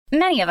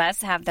Many of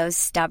us have those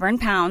stubborn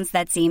pounds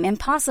that seem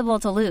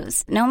impossible to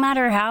lose, no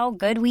matter how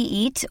good we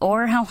eat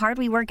or how hard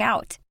we work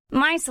out.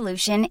 My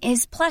solution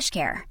is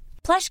PlushCare.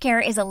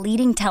 PlushCare is a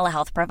leading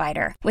telehealth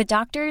provider with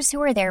doctors who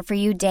are there for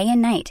you day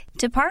and night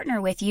to partner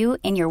with you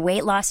in your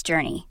weight loss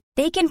journey.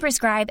 They can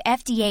prescribe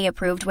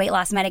FDA-approved weight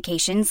loss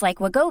medications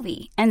like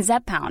Wegovy and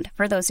Zepbound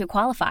for those who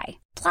qualify.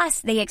 Plus,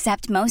 they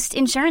accept most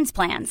insurance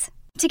plans.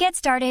 To get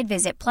started,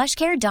 visit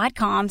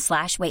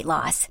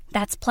plushcare.com/weightloss.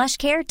 That's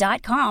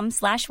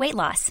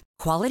plushcare.com/weightloss.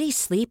 Quality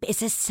sleep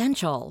is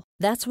essential.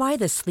 That's why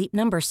the Sleep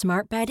Number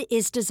Smart Bed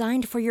is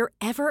designed for your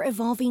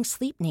ever-evolving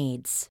sleep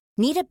needs.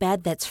 Need a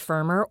bed that's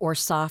firmer or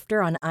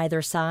softer on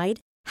either side?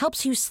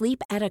 Helps you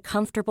sleep at a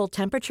comfortable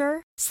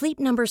temperature? Sleep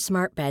Number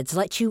Smart Beds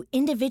let you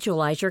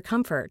individualize your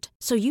comfort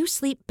so you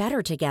sleep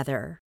better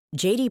together.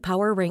 J.D.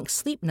 Power ranks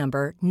Sleep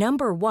Number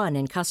 #1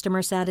 in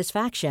customer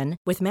satisfaction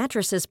with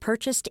mattresses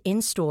purchased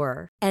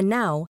in-store. And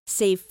now,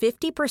 save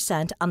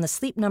 50% on the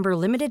Sleep Number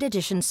Limited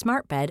Edition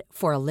Smart Bed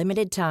for a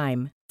limited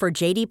time.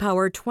 For J.D.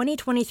 Power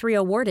 2023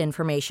 award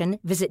information,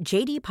 visit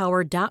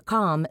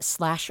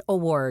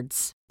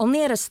jdpower.com/awards.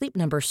 Only at a Sleep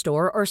Number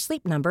store or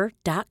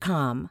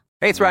sleepnumber.com.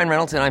 Hey, it's Ryan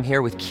Reynolds, and I'm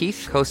here with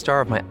Keith,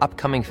 co-star of my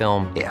upcoming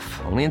film,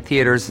 If, only in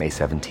theaters May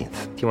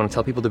 17th. Do you want to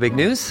tell people the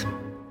big news?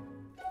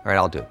 All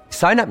right, I'll do it.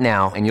 Sign up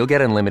now and you'll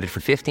get unlimited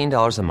for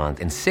 $15 a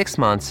month and 6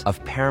 months of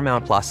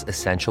Paramount Plus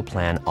Essential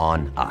Plan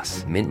on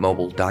us.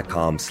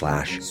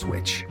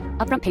 MintMobile.com/switch.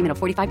 Upfront payment of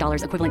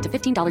 $45 equivalent to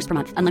 $15 per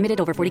month.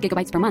 Unlimited over 40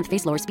 gigabytes per month.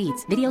 Face lower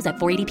speeds. Videos at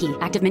 480p.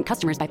 Active Mint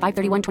customers by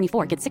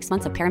 531.24 get 6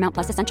 months of Paramount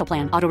Plus Essential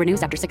Plan. Auto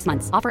renews after 6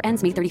 months. Offer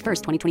ends May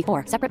 31st,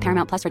 2024. Separate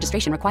Paramount Plus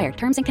registration required.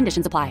 Terms and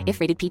conditions apply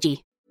if rated PG.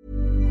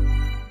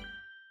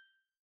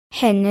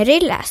 Henry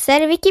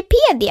läser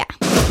Wikipedia.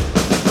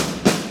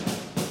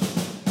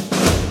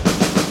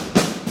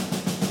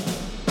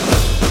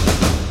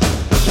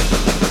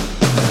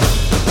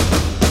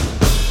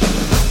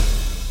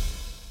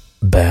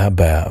 Bä,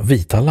 bä,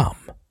 vita lamm.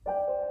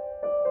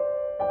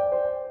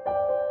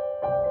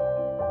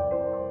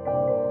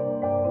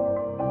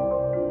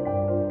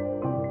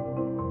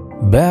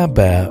 Bä,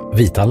 bä,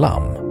 vita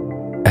lamm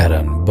är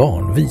en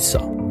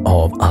barnvisa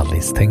av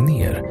Alice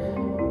Tegnér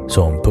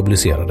som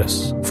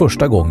publicerades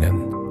första gången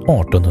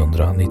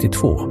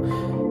 1892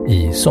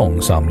 i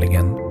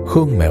sångsamlingen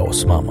Sjung med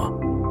oss mamma.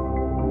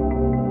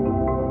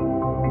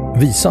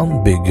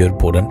 Visan bygger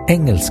på den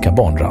engelska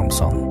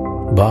barnramsan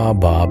Ba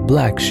Ba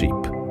Black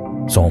Sheep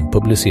som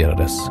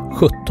publicerades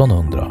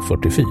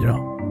 1744.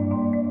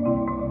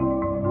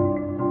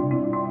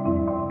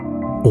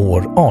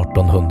 År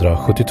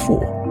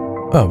 1872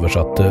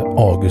 översatte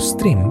August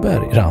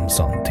Strindberg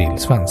ramsan till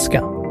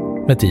svenska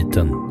med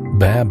titeln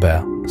Bä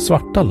bä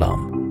svarta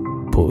lamm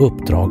på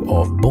uppdrag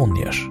av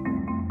Bonniers.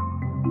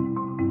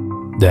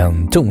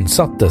 Den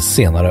tonsattes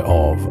senare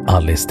av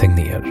Alice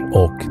Tegnér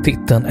och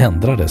titeln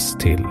ändrades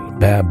till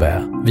Bä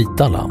bä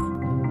vita lamm.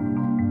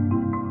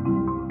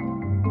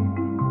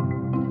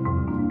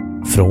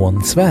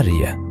 Från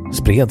Sverige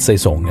spred sig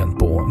sången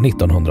på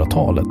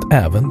 1900-talet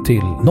även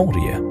till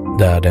Norge,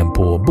 där den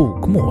på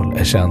bokmål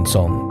är känd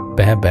som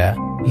Bä bä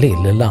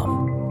lille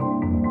lamm.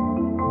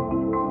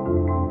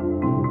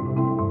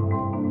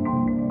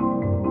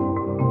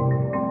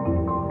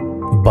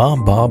 Ba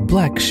Ba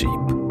Black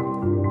Sheep.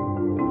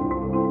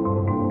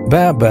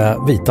 Bä bä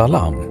vita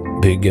lamm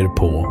bygger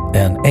på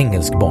en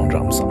engelsk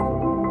barnramsa,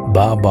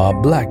 Ba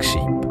Ba Black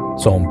Sheep,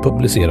 som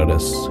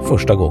publicerades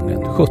första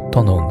gången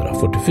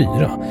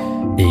 1744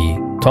 i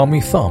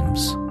Tommy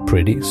Thumbs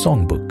Pretty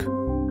Songbook.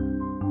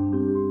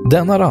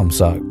 Denna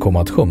ramsa kom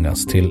att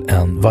sjungas till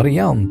en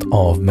variant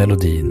av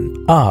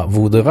melodin Ah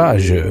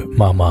Vaudevage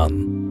Maman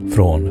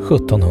från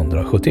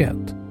 1771,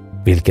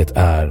 vilket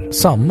är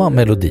samma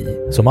melodi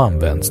som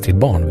används till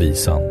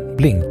barnvisan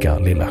Blinka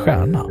lilla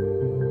stjärna.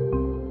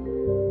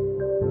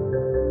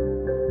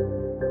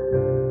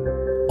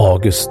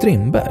 August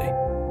Strindberg.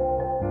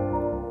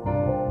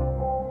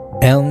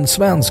 En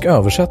svensk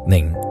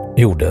översättning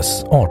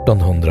gjordes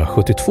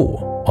 1872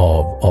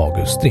 av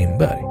August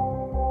Strindberg.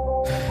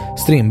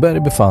 Strindberg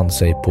befann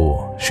sig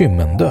på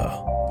Kymmendö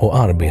och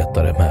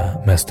arbetade med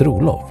Mäster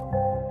Olof.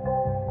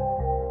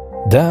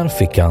 Där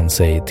fick han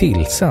sig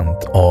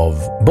tillsänt av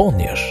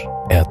Bonniers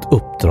ett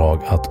uppdrag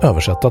att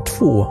översätta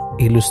 2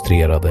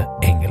 illustrerade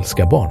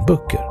engelska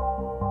barnböcker.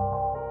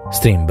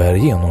 Strindberg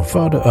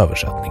genomförde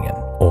översättningen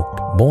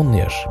och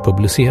Bonniers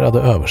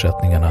publicerade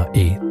översättningarna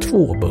i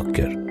 2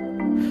 böcker,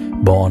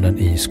 Barnen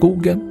i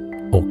skogen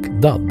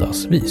och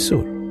Daddas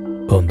visor,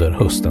 under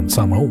hösten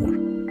samma år.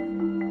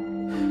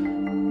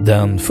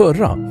 Den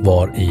förra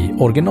var i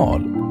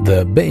original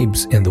The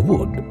Babes in the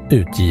Wood,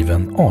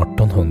 utgiven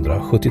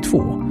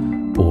 1872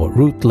 på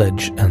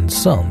Routledge and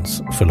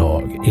Sons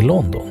förlag i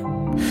London,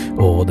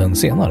 och den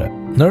senare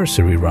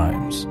Nursery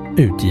Rhymes,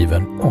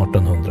 utgiven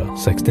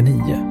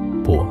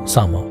 1869 på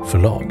samma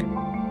förlag.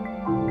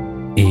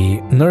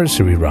 I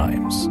Nursery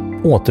Rhymes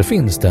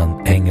återfinns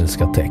den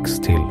engelska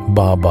text till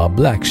Ba Ba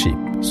Black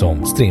Sheep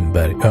som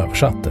Strindberg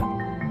översatte.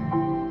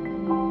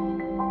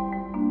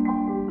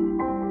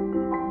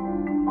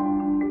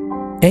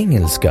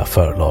 engelska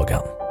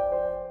förlagan.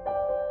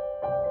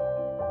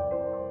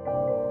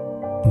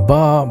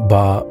 Ba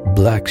ba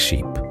black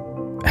sheep,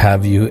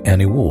 have you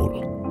any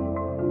wool?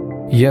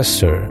 Yes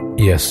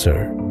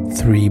sir,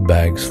 3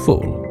 bags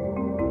full.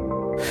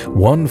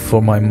 1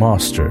 for my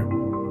master,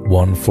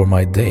 1 for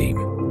my dame,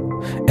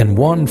 and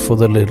 1 for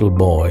the little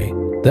boy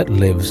that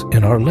lives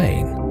in our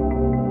lane.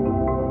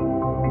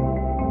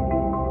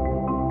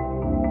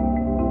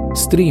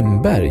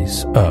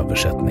 Strindbergs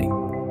översättning.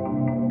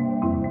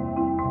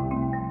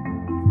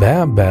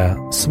 Bä bä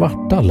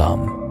svarta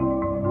lamm,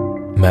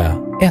 med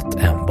ett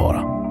M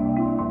bara.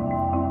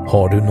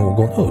 Har du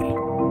någon ull?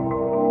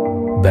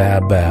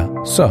 Bä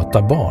bä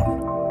söta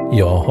barn,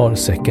 jag har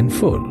säcken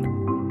full.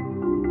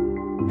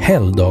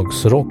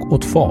 Helgdagsrock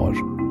åt far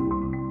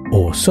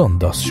och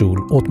söndagskjol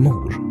åt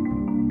mor.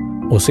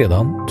 Och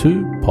sedan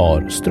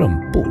par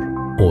strumpor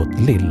åt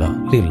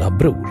lilla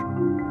bror.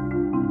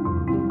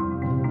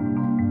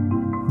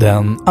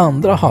 Den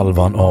andra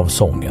halvan av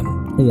sången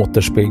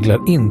återspeglar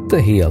inte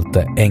helt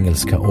det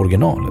engelska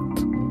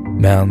originalet,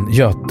 men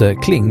Göte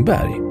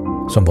Klingberg,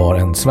 som var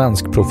en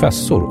svensk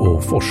professor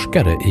och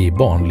forskare i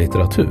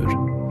barnlitteratur,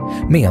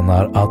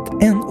 menar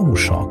att en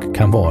orsak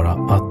kan vara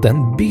att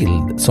den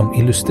bild som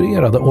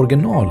illustrerade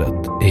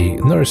originalet i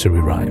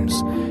Nursery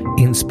Rhymes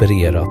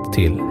inspirerat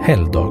till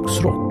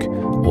helgdagsrock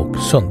och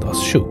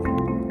söndagskjol.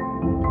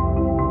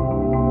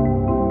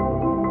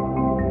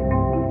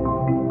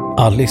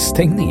 Alice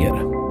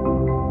Tegnér.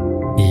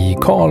 I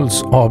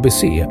Karls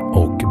ABC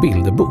och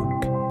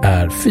bilderbok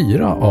är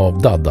 4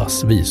 av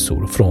Daddas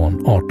visor från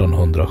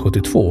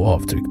 1872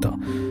 avtryckta,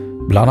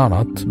 bland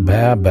annat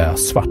Bä bä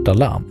svarta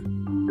lamm.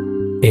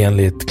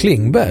 Enligt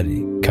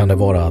Klingberg kan det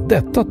vara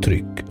detta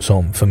tryck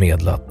som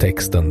förmedlat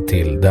texten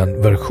till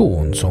den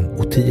version som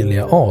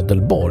Ottilia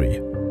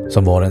Adelborg,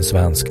 som var en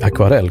svensk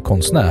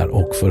akvarellkonstnär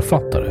och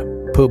författare,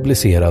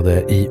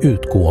 publicerade i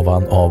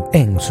utgåvan av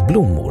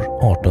Ängsblommor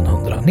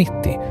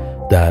 1890,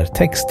 där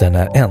texten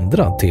är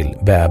ändrad till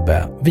Bä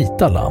bä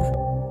vita lamm,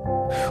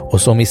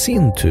 och som i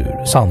sin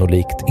tur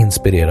sannolikt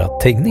inspirerat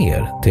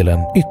Tegnér till en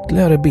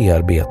ytterligare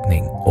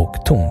bearbetning och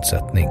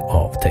tonsättning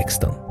av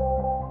texten.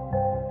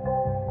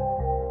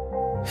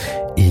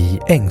 I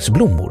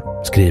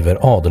Ängsblommor skriver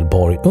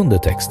Adelborg under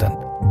texten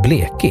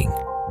Bleking,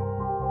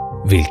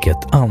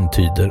 vilket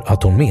antyder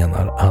att hon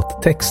menar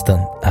att texten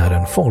är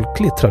en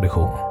folklig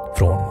tradition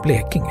från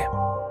Blekinge.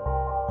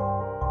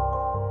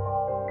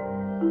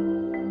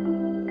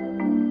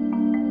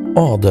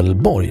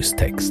 Adelborgs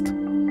text.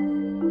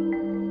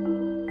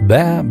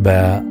 Bä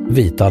bä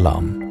vita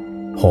lamm,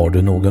 har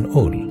du någon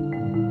ull?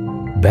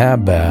 Bä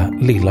bä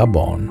lilla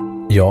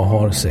barn, jag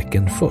har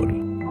säcken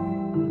full.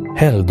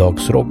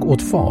 Helgdagsrock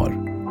åt far,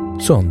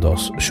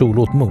 söndagskjol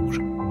åt mor,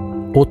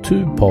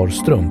 och par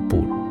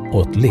strumpor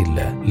åt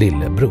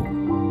lille bror.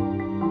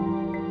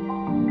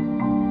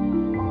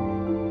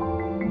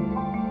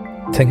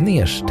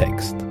 Tegnérs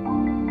text.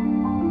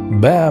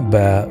 Bä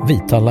bä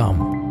vita lamm,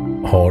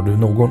 har du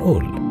någon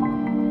ull?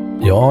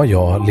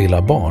 Ja,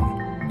 lilla barn,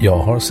 jag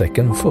har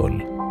säcken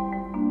full.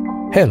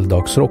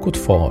 Helgdagsrock åt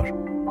far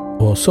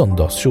och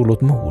söndagskjol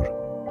åt mor,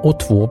 och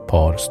 2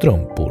 par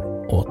strumpor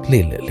åt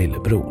lille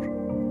bror.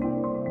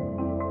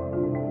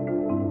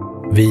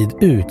 Vid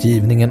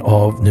utgivningen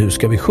av Nu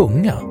ska vi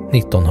sjunga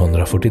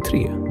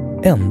 1943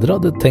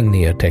 ändrade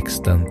Tegnér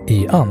texten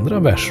i andra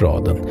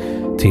versraden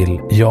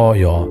till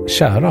Ja,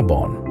 kära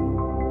barn.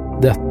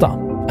 Detta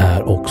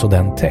är också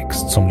den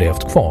text som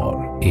levt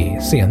kvar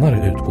i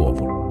senare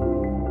utgåvor.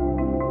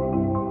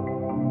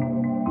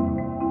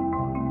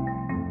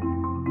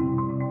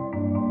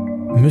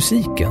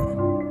 Musiken.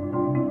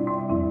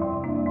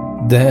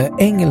 Det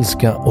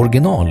engelska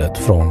originalet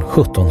från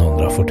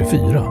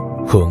 1744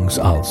 sjungs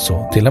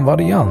alltså till en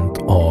variant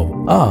av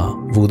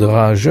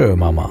voudrais je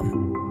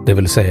maman, det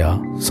vill säga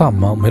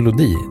samma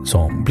melodi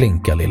som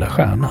Blinka lilla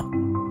stjärna.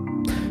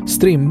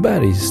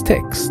 Strindbergs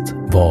text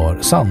var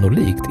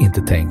sannolikt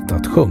inte tänkt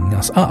att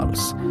sjungas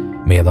alls,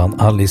 medan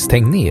Alice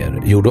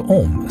Tegnér gjorde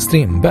om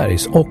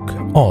Strindbergs och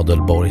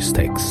Adelborgs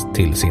text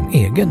till sin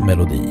egen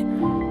melodi,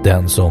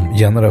 den som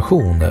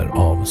generationer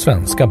av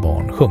svenska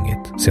barn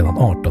sjungit sedan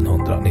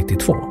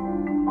 1892.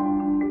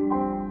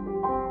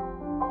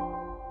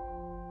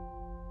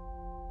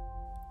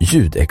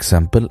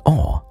 Ljudexempel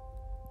A.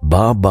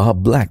 Ba ba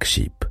black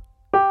sheep.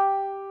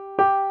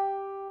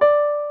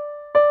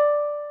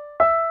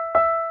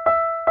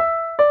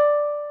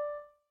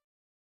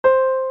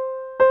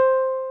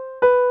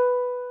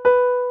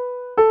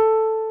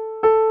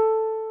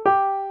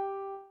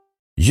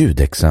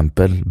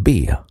 Ljudexempel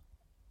B.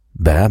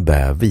 Bä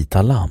bä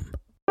vita lamm.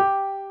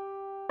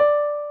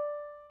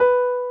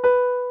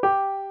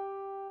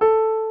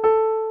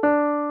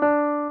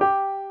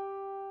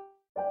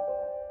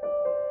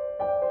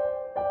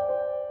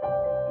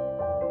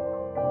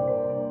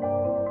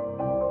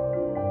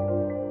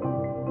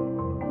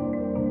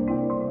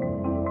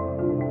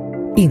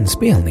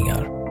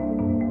 Inspelningar.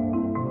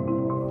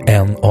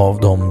 En av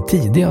de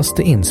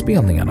tidigaste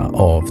inspelningarna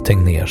av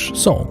Tegnérs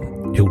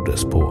sång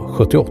gjordes på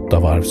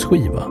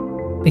 78-varvsskiva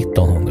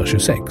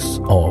 1926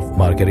 av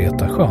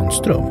Margareta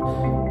Schönström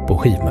på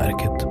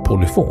skivmärket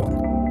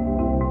Polyfon.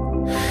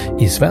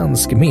 I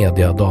svensk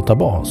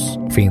mediadatabas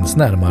finns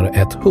närmare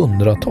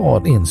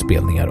 100-tal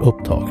inspelningar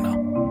upptagna.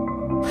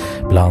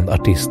 Bland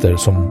artister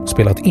som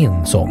spelat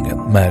in sången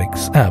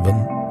märks även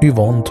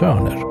Yvonne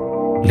Turner,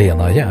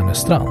 Lena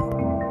Järnestrand,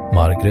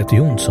 Margret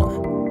Jonsson,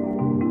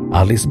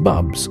 Alice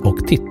Babs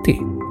och Titti,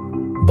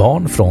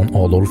 barn från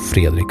Adolf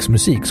Fredriks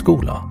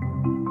musikskola,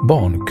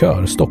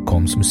 barnkör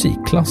Stockholms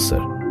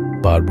musikklasser,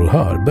 Barbro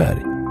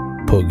Hörberg,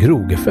 Pugh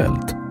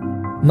Rogefeldt,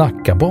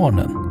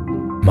 Nackabarnen,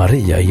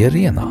 Maria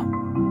Irena,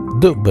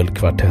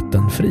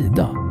 Dubbelkvartetten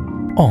Frida,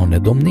 Arne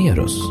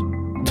Domnerus,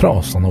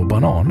 Trasan och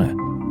Banane,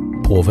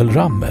 Povel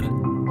Ramel,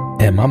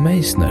 Emma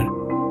Meissner,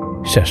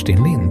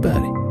 Kerstin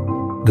Lindberg,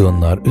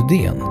 Gunnar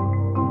Udén,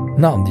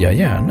 Nadja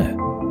Järne,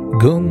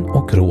 Gun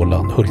och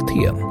Roland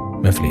Hultén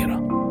med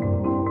flera.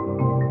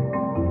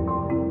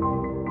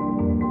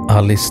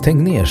 Alice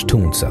Tegnérs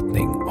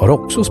tonsättning har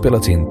också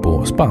spelats in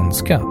på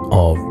spanska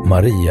av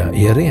Maria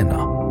Irena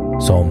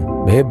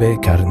som Bebe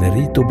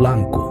Carnerito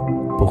Blanco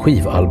på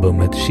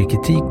skivalbumet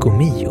Chiquitico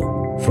Mio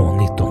från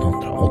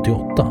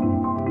 1988.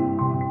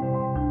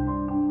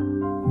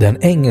 Den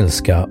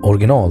engelska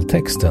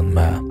originaltexten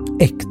med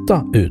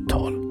äkta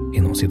uttal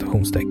inom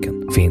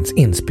citationstecken finns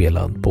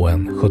inspelad på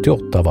en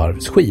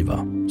 78-varvs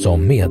skiva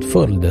som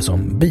medföljde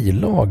som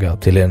bilaga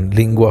till en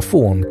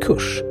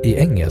linguafonkurs i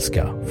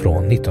engelska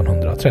från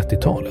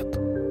 1930-talet.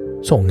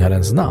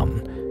 Sångarens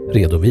namn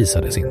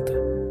redovisades inte.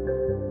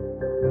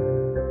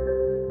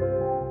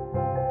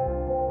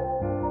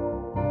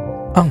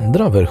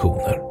 Andra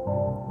versioner.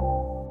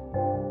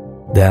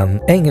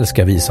 Den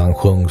engelska visan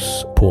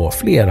sjungs på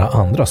flera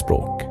andra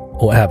språk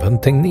och även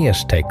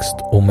Tegnérs text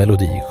och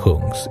melodi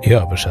sjungs i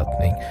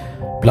översättning,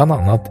 bland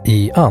annat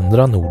i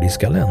andra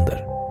nordiska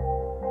länder.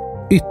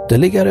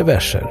 Ytterligare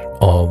verser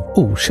av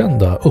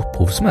okända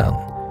upphovsmän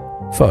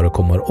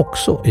förekommer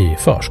också i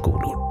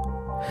förskolor.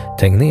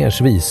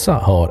 Tegnérs visa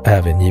har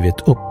även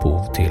givit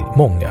upphov till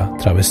många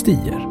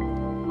travestier.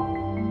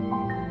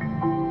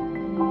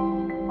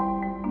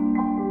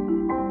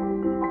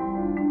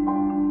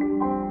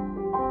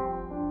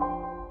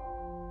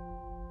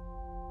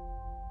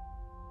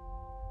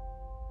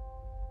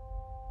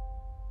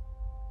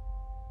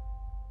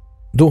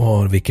 Då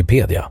har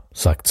Wikipedia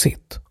sagt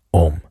sitt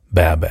om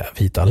Bä bä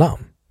vita lamm.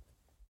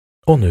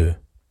 Och nu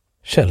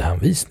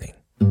källhänvisning.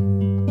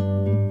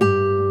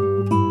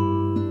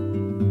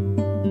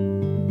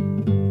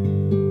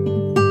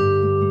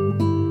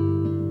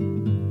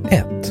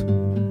 1.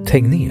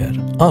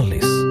 Tegnér,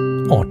 Alice,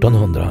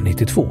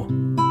 1892.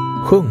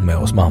 Sjung med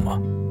oss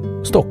mamma.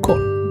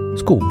 Stockholm,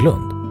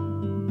 Skoglund.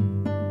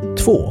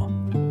 2.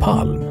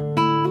 Palm,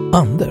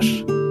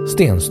 Anders,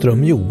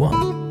 Stenström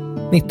Johan,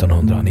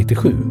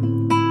 1997.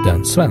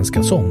 Den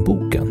svenska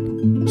sångboken.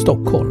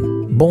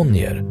 Stockholm,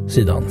 Bonnier,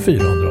 sidan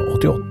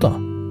 488.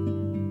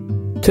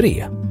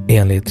 3.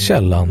 Enligt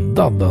källan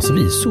Daddas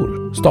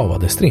visor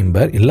stavade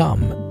Strindberg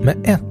lamm med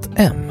ett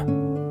M.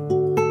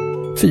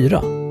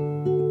 4.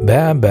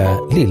 Bä bä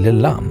lille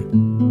lamm.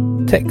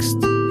 Text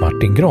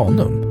Martin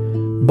Granum.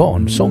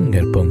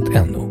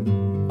 Barnsånger.no.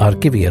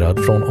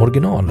 Arkiverad från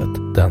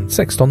originalet den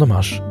 16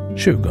 mars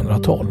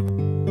 2012.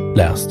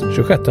 Läst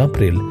 26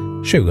 april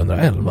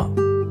 2011.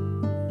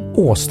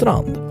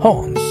 Åstrand,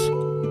 Hans.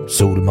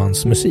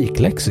 Solmans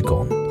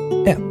musiklexikon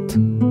 1.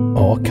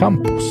 A.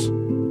 Campus.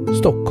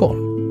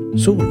 Stockholm.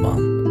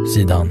 Solman.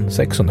 Sidan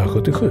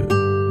 677.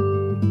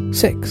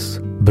 6.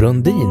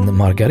 Brundin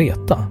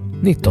Margareta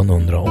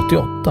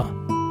 1988.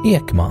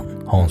 Ekman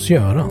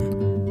Hans-Göran.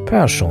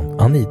 Persson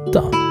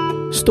Anita.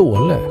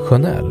 Ståle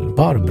Sjönell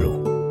Barbro.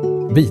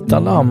 Vita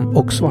lamm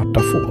och svarta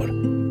får.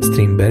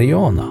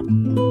 Strindbergiana.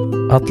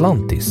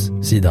 Atlantis.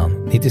 Sidan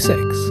 96.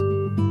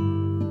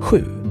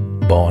 7.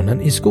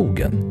 Barnen i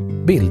skogen.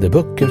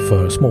 Bilderböcker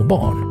för små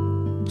barn.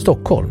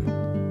 Stockholm.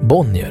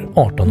 Bonnier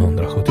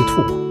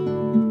 1872.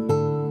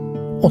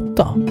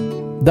 8.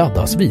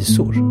 Daddas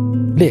visor.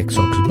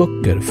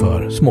 Leksaksböcker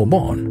för små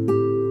barn.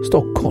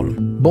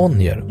 Stockholm.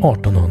 Bonnier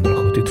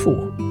 1872.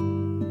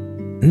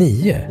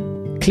 9.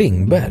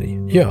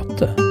 Klingberg,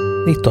 Göte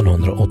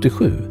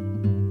 1987.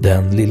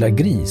 Den lilla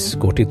gris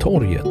går till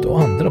torget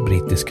och andra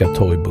brittiska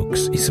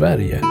toybooks i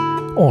Sverige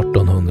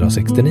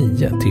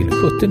 1869 till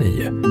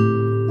 79.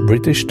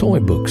 British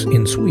Toybooks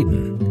in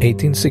Sweden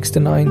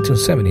 1869 to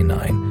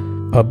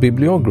 79. A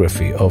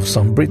bibliography of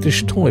some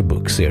British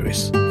Toybook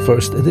series,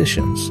 first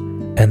editions,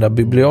 and a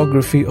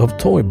bibliography of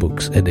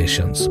Toybooks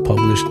editions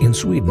published in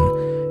Sweden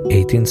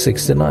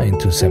 1869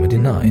 to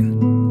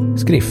 79.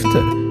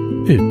 Skrifter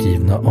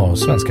utgivna av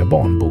Svenska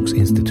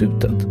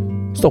barnboksinstitutet.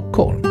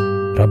 Stockholm,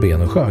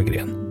 Rabén och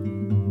Sjögren.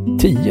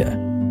 10.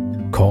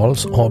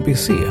 Karls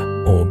ABC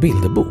och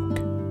bilderbok.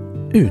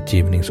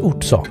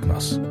 Utgivningsort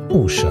saknas.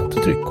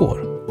 Okänt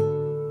tryckår.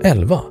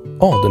 11.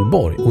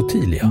 Adelborg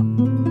Ottilia.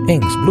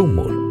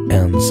 Ängsblommor.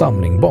 En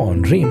samling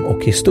barnrim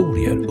och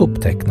historier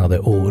upptecknade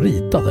och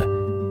ritade.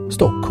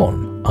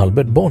 Stockholm,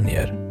 Albert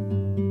Bonnier.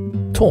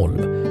 12.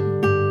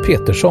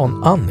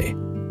 Petersson Annie.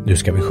 Nu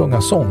ska vi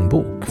sjunga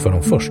sångbok för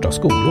de första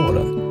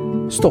skolåren.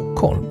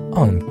 Stockholm,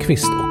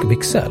 Almqvist och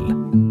Wicksell.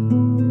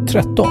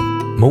 13.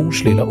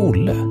 Mors lilla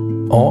Olle,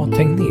 A.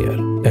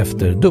 Tegnér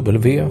efter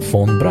W.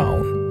 von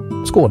Braun.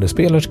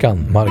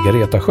 Skådespelerskan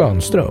Margareta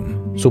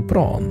Schönström,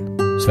 sopran,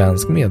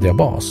 svensk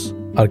mediabas,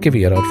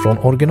 arkiverad från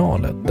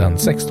originalet den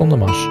 16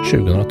 mars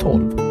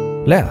 2012.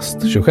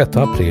 Läst 26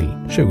 april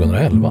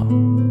 2011.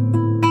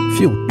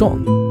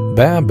 14.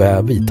 Bä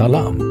bä vita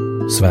lamm,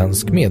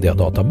 svensk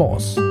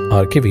mediadatabas,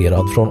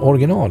 arkiverad från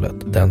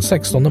originalet den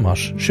 16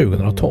 mars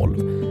 2012.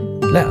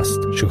 Läst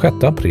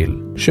 26 april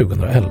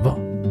 2011.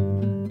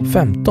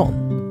 15.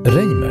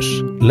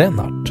 Reimers,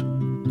 Lennart,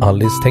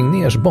 Alice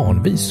Tegnérs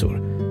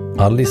barnvisor,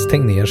 Alice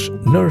Tegnérs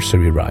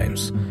Nursery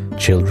Rhymes,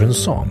 Children's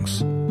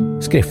Songs,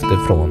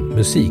 skrifter från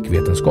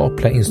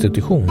Musikvetenskapliga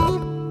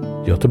institutionen,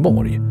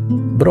 Göteborg,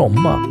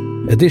 Bromma,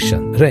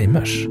 edition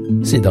Reimers,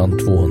 sidan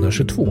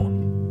 222.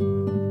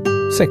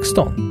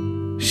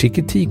 16.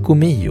 Chiquitico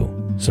Mio,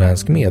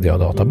 svensk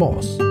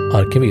mediadatabas,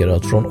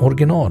 arkiverad från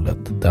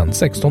originalet den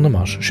 16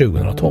 mars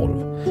 2012.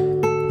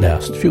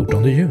 Läst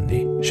 14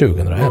 juni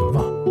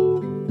 2011.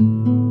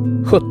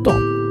 17.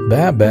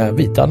 Bä bä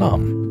vita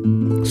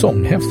lamm,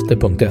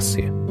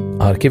 sånghäfte.se,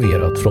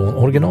 arkiverat från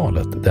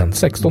originalet den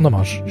 16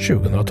 mars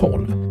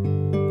 2012.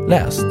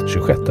 Läst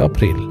 26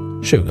 april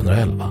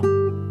 2011.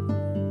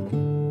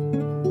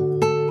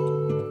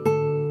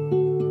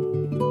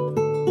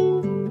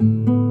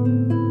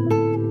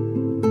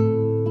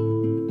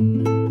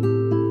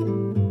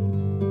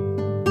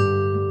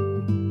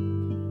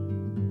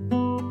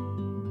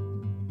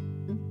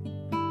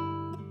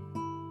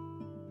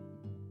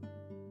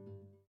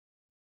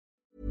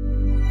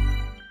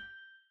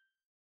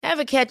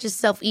 Ever catch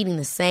yourself eating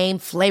the same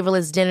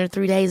flavorless dinner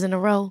 3 days in a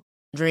row?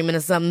 Dreaming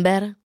of something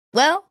better?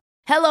 Well,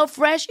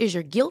 HelloFresh is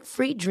your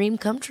guilt-free dream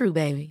come true,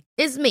 baby.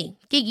 It's me,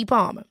 Keke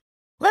Palmer.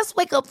 Let's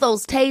wake up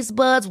those taste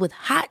buds with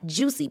hot,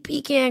 juicy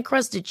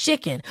pecan-crusted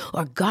chicken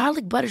or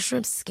garlic butter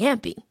shrimp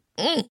scampi.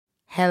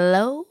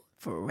 Hello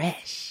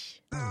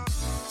Fresh.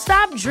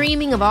 Stop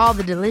dreaming of all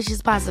the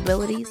delicious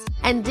possibilities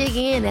and dig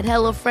in at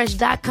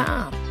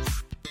HelloFresh.com.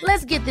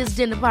 Let's get this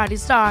dinner party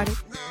started.